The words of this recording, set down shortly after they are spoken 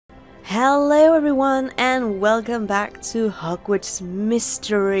Hello everyone and welcome back to Hogwarts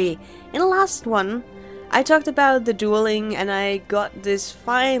Mystery. In the last one, I talked about the dueling and I got this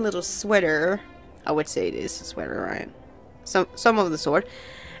fine little sweater. I would say it is a sweater, right? Some of the sort.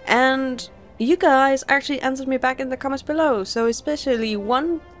 And you guys actually answered me back in the comments below. So especially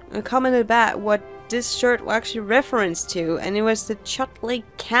one commented back what this shirt was actually referenced to, and it was the Chotley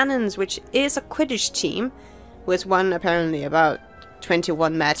Cannons, which is a Quidditch team, with one apparently about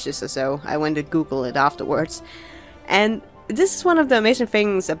 21 matches or so. I went to Google it afterwards. And this is one of the amazing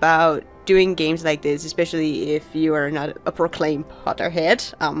things about doing games like this, especially if you are not a proclaimed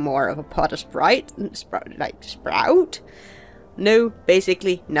Potterhead. I'm more of a Potter Sprout. No,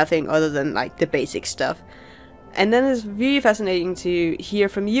 basically nothing other than like the basic stuff. And then it's really fascinating to hear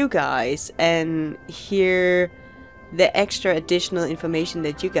from you guys and hear the extra additional information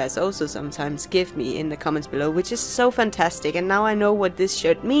that you guys also sometimes give me in the comments below, which is so fantastic. And now I know what this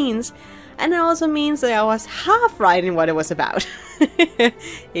shirt means, and it also means that I was half right in what it was about.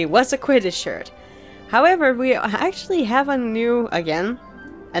 It was a Quidditch shirt. However, we actually have a new event.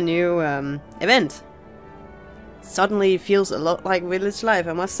 Suddenly feels a lot like Village Life,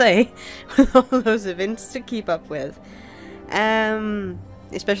 I must say, with all those events to keep up with,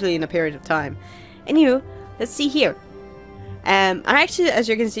 especially in a period of time. Anywho, let's see here. I actually, as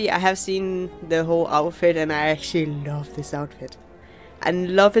you can see, I have seen the whole outfit and I actually love this outfit. I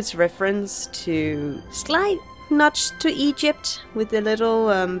love its reference to slight notch to Egypt with the little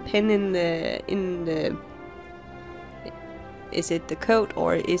pin in the is it the coat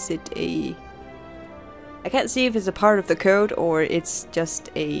or is it a... I can't see if it's a part of the coat or it's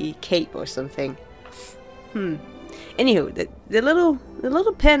just a cape or something. Anywho, the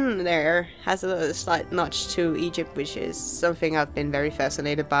little pin there has a slight notch to Egypt, which is something I've been very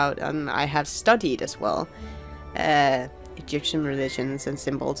fascinated about, and I have studied as well. Egyptian religions and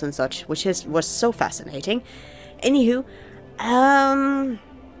symbols and such, which was so fascinating. Anywho,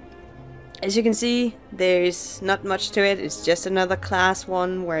 as you can see, there's not much to it. It's just another class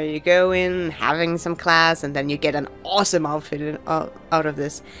one where you go in having some class and then you get an awesome outfit out of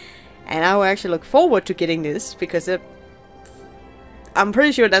this. And I will actually look forward to getting this because I'm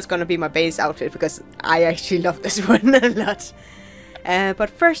pretty sure that's gonna be my base outfit because I actually love this one a lot. But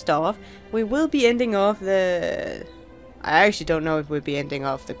first off, we will be ending off the... I actually don't know if we'll be ending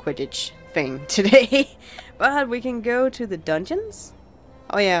off the Quidditch thing today. But we can go to the dungeons.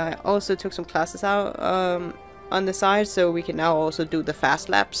 Oh yeah, I also took some classes out on the side, so we can now also do the fast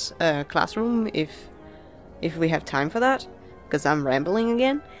laps classroom if we have time for that. Because I'm rambling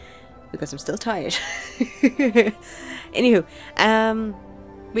again. Because I'm still tired. Anywho,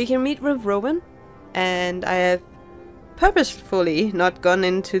 we can meet with Rowan, and I have purposefully not gone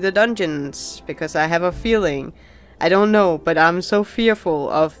into the dungeons because I have a feeling, I don't know, but I'm so fearful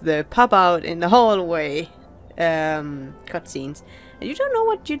of the pop out in the hallway cutscenes, and you don't know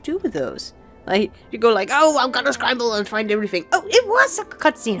what you do with those. Like, you go like, oh, I'm gonna scramble and find everything. Oh, it was a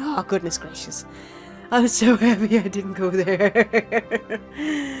cutscene. Oh, goodness gracious. I'm so happy I didn't go there.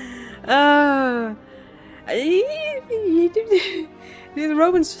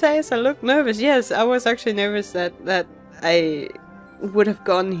 Rowan's face, I look nervous. Yes, I was actually nervous that I would have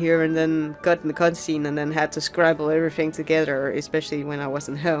gone here and then gotten the cutscene and then had to scrabble everything together, especially when I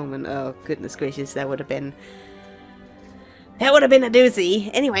wasn't home. And oh goodness gracious, that would have been a doozy.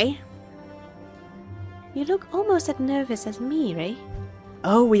 Anyway, you look almost as nervous as me, Ray.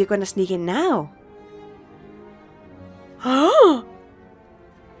 Oh, well, you're gonna sneak in now. Oh!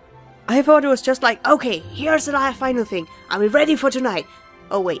 I thought it was just like, okay, here's the final thing. Are we ready for tonight?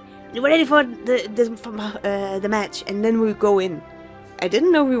 Oh wait, we're ready for the match, and then we'll go in. I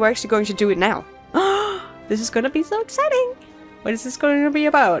didn't know we were actually going to do it now. This is gonna be so exciting. What is this going to be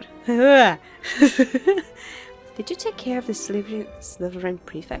about? Did you take care of the Slytherin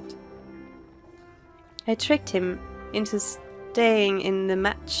prefect? I tricked him into staying in the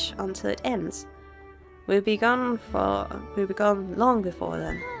match until it ends. We'll be gone long before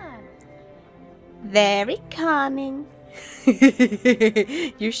then. Very cunning.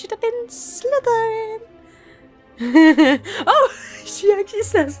 You should have been Slytherin. Oh, she actually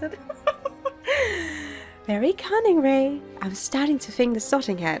says it. Very cunning, Ray. I'm starting to think the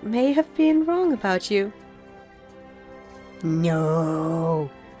Sorting Hat may have been wrong about you. No,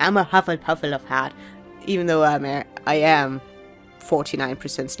 I'm a Hufflepuff of hat, even though I am 49%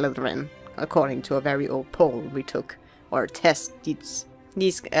 Slytherin, according to a very old poll we took, or test. These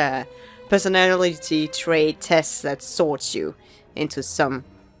personality trait tests that sorts you into some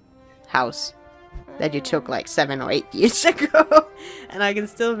house that you took like 7 or 8 years ago. And I can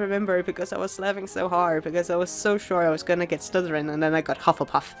still remember it because I was laughing so hard because I was so sure I was gonna get Slytherin and then I got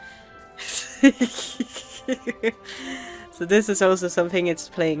Hufflepuff. So this is also something it's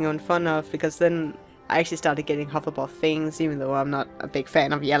playing on fun of, because then I actually started getting Hufflepuff things, even though I'm not a big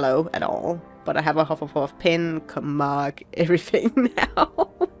fan of yellow at all. But I have a Hufflepuff pin, mug, everything now,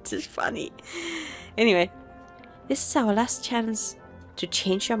 which is funny. Anyway, this is our last chance to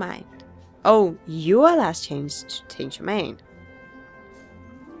change your mind. Oh, your last chance to change your mind.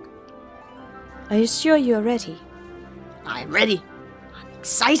 Are you sure you're ready? I'm ready. I'm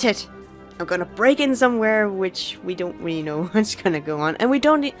excited. I'm gonna break in somewhere which we don't really know what's gonna go on. And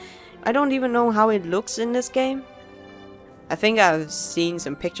I don't even know how it looks in this game. I think I've seen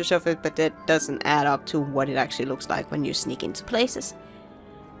some pictures of it, but that doesn't add up to what it actually looks like when you sneak into places.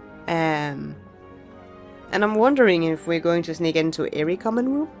 And I'm wondering if we're going to sneak into every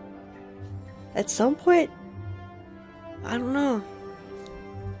common room. At some point, I don't know.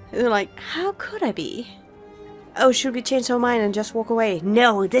 They're like, how could I be? Oh, should we change our mind and just walk away?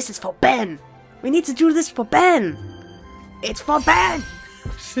 No, this is for Ben! We need to do this for Ben! It's for Ben!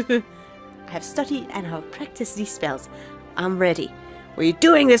 I have studied and have practiced these spells. I'm ready. We're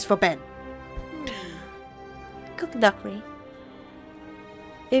doing this for Ben! Good luck, Ray.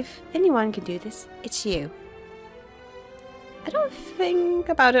 If anyone can do this, it's you. I don't think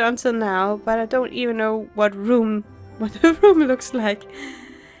about it until now, but I don't even know what the room looks like.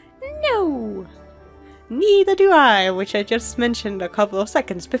 No! Neither do I, which I just mentioned a couple of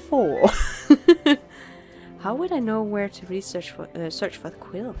seconds before. How would I know where to research for search for the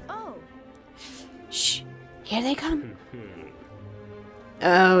quill? Oh. Shh! Here they come.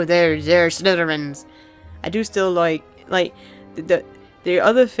 Oh, they're Slytherins. I do still like the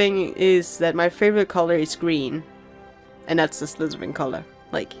other thing is that my favorite color is green, and that's the Slytherin color.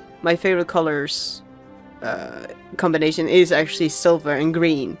 Like, my favorite colors combination is actually silver and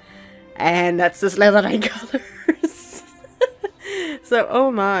green. And that's the Slytherin colors. So, oh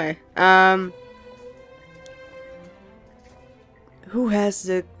my. Who has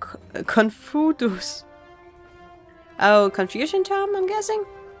the Confudus? Oh, confusion charm, I'm guessing?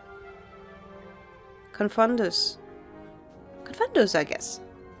 Confundus. Confundus, I guess.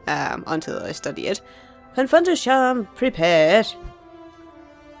 Until I study it. Confundus charm, prepared.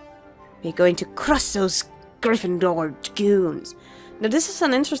 We're going to crush those Gryffindor goons. Now this is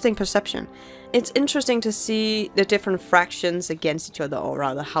an interesting perception. It's interesting to see the different fractions against each other, or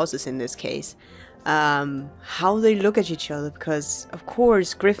rather houses in this case. How they look at each other, because of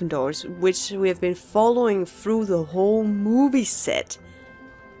course Gryffindors, which we have been following through the whole movie set,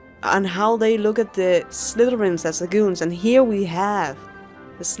 and how they look at the Slytherins as the goons, and here we have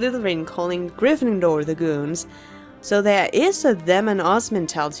the Slytherin calling Gryffindor the goons. So there is a them and us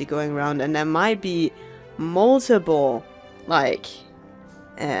mentality going around, and there might be multiple, like,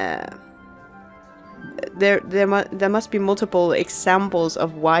 there must be multiple examples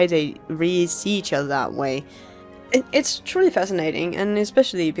of why they really see each other that way. It's truly fascinating, and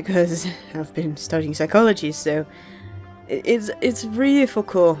especially because I've been studying psychology, so it's really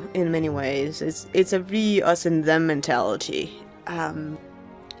Foucault in many ways. It's a we, us, and them mentality.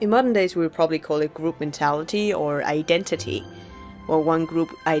 In modern days, we would probably call it group mentality or identity, where one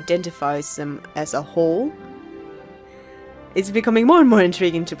group identifies them as a whole. It's becoming more and more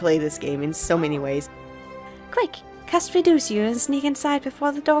intriguing to play this game in so many ways. Quick, cast Reduce You and sneak inside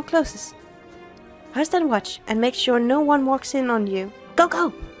before the door closes. First and watch, and make sure no one walks in on you. Go,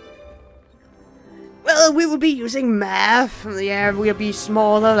 go! Well, we will be using math. Yeah, we'll be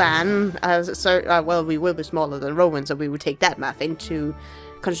smaller than... well, we will be smaller than Rowan, so we will take that math into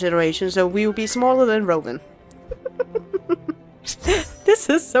consideration. So we will be smaller than Rowan. This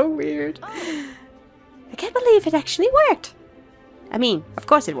is so weird. I can't believe it actually worked. I mean, of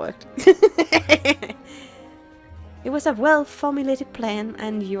course it worked. It was a well-formulated plan,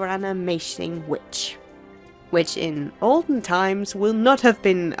 and you're an amazing witch. Which in olden times will not have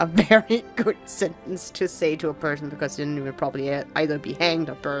been a very good sentence to say to a person, because then you would probably either be hanged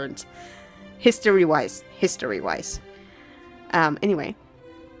or burned. History-wise. Anyway.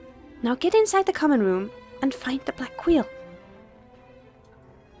 Now get inside the common room and find the black quill.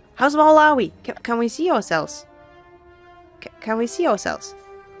 How small are we? Can we see ourselves? Can we see ourselves?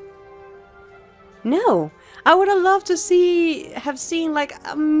 No! I would have loved to have seen like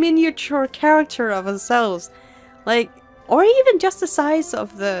a miniature character of ourselves. Like, or even just the size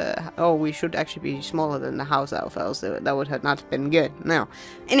of the... Oh, we should actually be smaller than the house elf, else that would have not been good. No.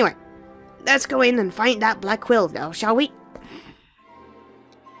 Anyway, let's go in and find that black quill now, shall we?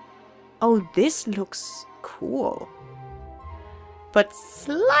 Oh, this looks cool. But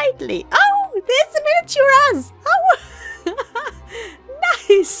slightly... Oh, there's a miniature us! Oh!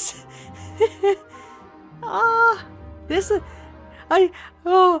 Nice! Ah,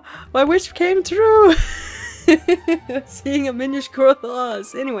 Oh, my wish came true. Seeing a minuscule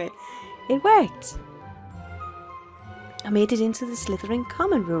loss. Anyway, it worked. I made it into the Slytherin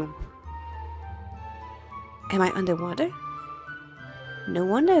common room. Am I underwater? No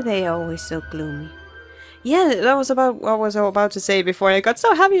wonder they are always so gloomy. Yeah, that was about what I was about to say before I got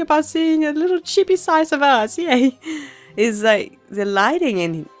so happy about seeing a little chippy size of us. Yay! Is like the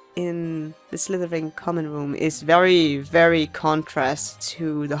lighting in the Slytherin common room is very, very contrast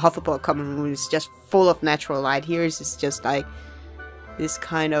to the Hufflepuff common room. It's just full of natural light. Here it's just like this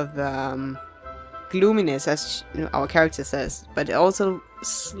kind of gloominess, as our character says, but also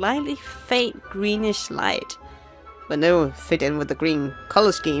slightly faint greenish light. But no fit in with the green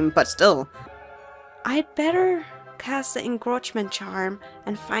color scheme, but still. I'd better cast the encroachment charm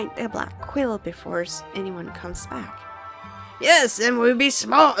and find the black quill before anyone comes back. Yes, and we'll be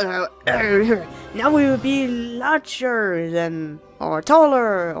small. Now we will be larger than, or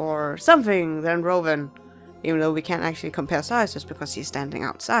taller, or something than Rowan. Even though we can't actually compare sizes because he's standing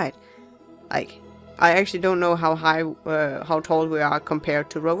outside. Like, I actually don't know how high, how tall we are compared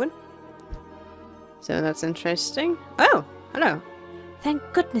to Rowan. So that's interesting. Oh, hello. Thank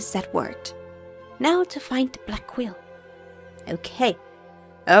goodness that worked. Now to find the black quill. Okay.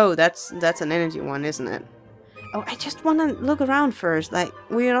 Oh, that's an energy one, isn't it? Oh, I just want to look around first. Like,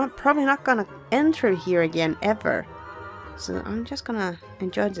 we're probably not gonna enter here again ever. So I'm just gonna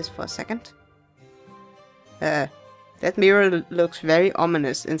enjoy this for a second. That mirror looks very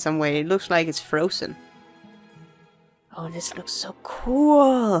ominous in some way. It looks like it's frozen. Oh, this looks so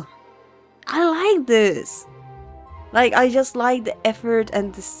cool. I like this. Like, I just like the effort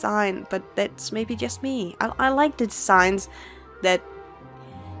and design, but that's maybe just me. I like the designs that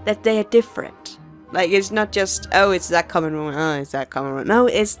they are different. Like, it's not just, oh, it's that common room, oh, it's that common room. No,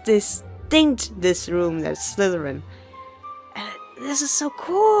 it's distinct, this room that's Slytherin. This is so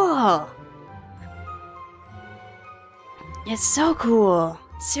cool. It's so cool.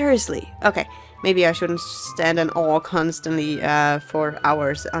 Seriously. Okay, maybe I shouldn't stand in awe constantly for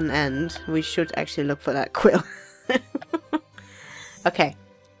hours on end. We should actually look for that quill. Okay,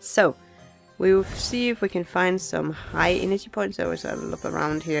 so we'll see if we can find some high energy points. So always look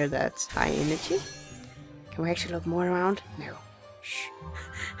around here that's high energy. Can we actually look more around? No. Shh.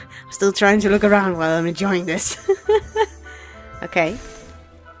 I'm still trying to look around while I'm enjoying this. Okay.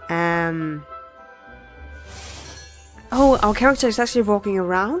 Oh, our character is actually walking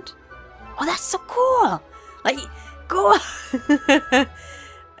around? Oh, that's so cool! Like, cool!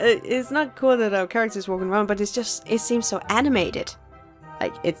 It's not cool that our character is walking around, but it's just, it seems so animated.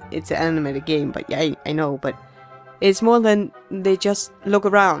 Like, it's an animated game, but yeah, I know, but it's more than they just look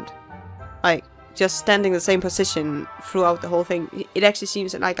around. Like, just standing in the same position throughout the whole thing. It actually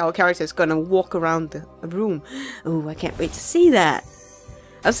seems like our character is gonna walk around the room. Oh, I can't wait to see that.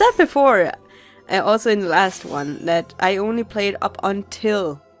 I've said before, also in the last one, that I only played up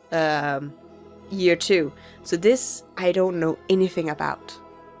until year 2. So this, I don't know anything about.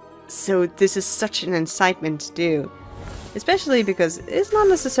 So this is such an excitement to do. Especially because it's not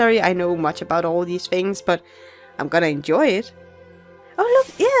necessary I know much about all these things, but I'm gonna enjoy it. Oh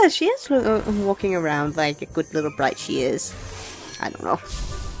look, yeah, she is walking around like a good little bride she is. I don't know.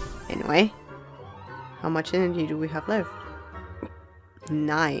 Anyway, how much energy do we have left?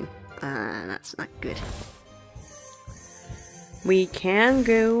 9. That's not good. We can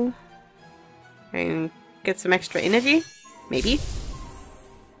go and get some extra energy. Maybe.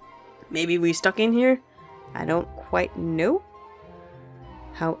 Maybe we stuck in here. I don't quite know.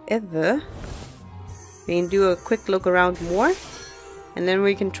 However, we can do a quick look around more. And then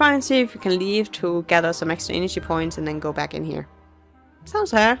we can try and see if we can leave to gather some extra energy points and then go back in here.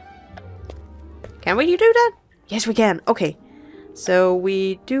 Sounds fair. Can we do that? Yes, we can. Okay. So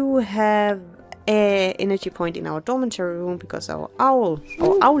we do have an energy point in our dormitory room because our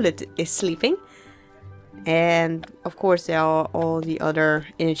owlet is sleeping. And of course there are all the other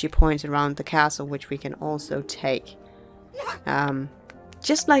energy points around the castle which we can also take.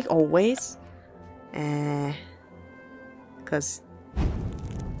 Just like always. Because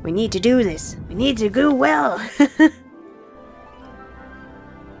we need to do this. We need to go well.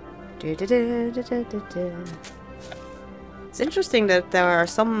 It's interesting that there are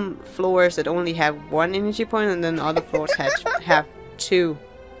some floors that only have 1 energy point and then other floors have 2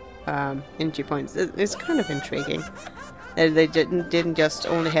 energy points. It's kind of intriguing. They didn't just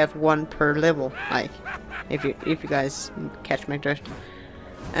only have 1 per level. Like, if you guys catch my drift.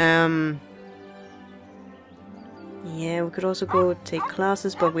 Yeah, we could also go take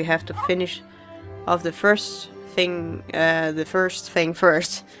classes, but we have to finish off the first thing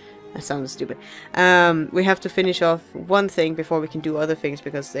first, That sounds stupid. We have to finish off one thing before we can do other things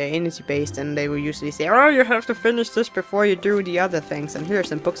because they're energy based and they will usually say, oh, you have to finish this before you do the other things. And here are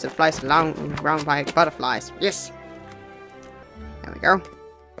some books that flies around like butterflies. Yes! There we go.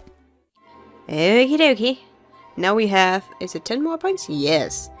 Okie dokie. Now we have, is it 10 more points?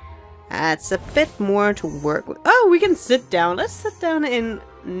 Yes. That's a bit more to work with. Oh, we can sit down. Let's sit down in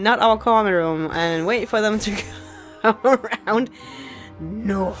not our common room and wait for them to come around.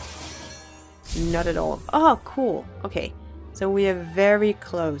 No. Not at all. Oh, cool. Okay. So we are very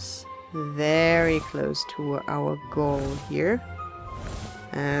close to our goal here.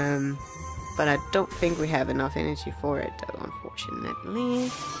 But I don't think we have enough energy for it, though, unfortunately.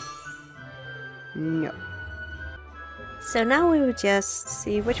 No. So now we will just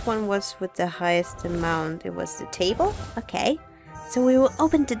see which one was with the highest amount. It was the table? Okay. So we will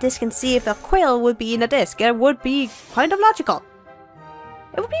open the disc and see if a quill would be in a disc. It would be kind of logical.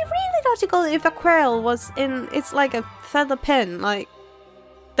 It would be really logical if a quill was in... It's like a feather pen, like...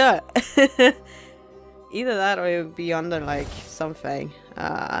 Duh. Either that or it would be under, like, something.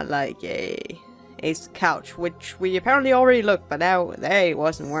 Like a couch, which we apparently already looked, but now they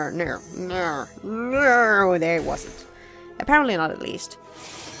wasn't where... No, there it wasn't. Apparently not, at least.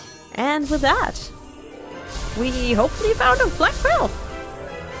 And with that, we hopefully found a black quill.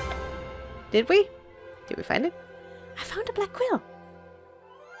 Did we? Did we find it? I found a black quill.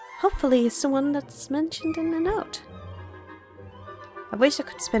 Hopefully it's the one that's mentioned in the note. I wish I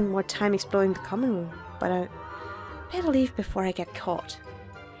could spend more time exploring the common room, but I better leave before I get caught.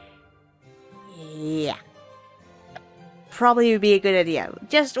 Yeah. Probably would be a good idea.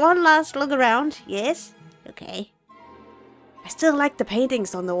 Just one last look around, yes? Okay. I still like the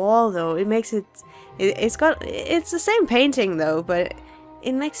paintings on the wall though. It makes it... It's the same painting though, but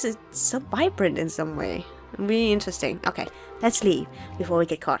it makes it so vibrant in some way. Really interesting. Okay, let's leave before we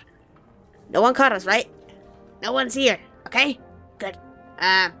get caught. No one caught us, right? No one's here, okay? Good.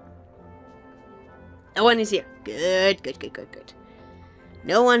 No one is here. Good.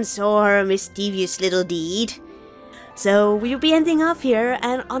 No one saw our mischievous little deed. So we'll be ending off here,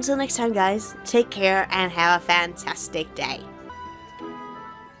 and until next time guys, take care and have a fantastic day.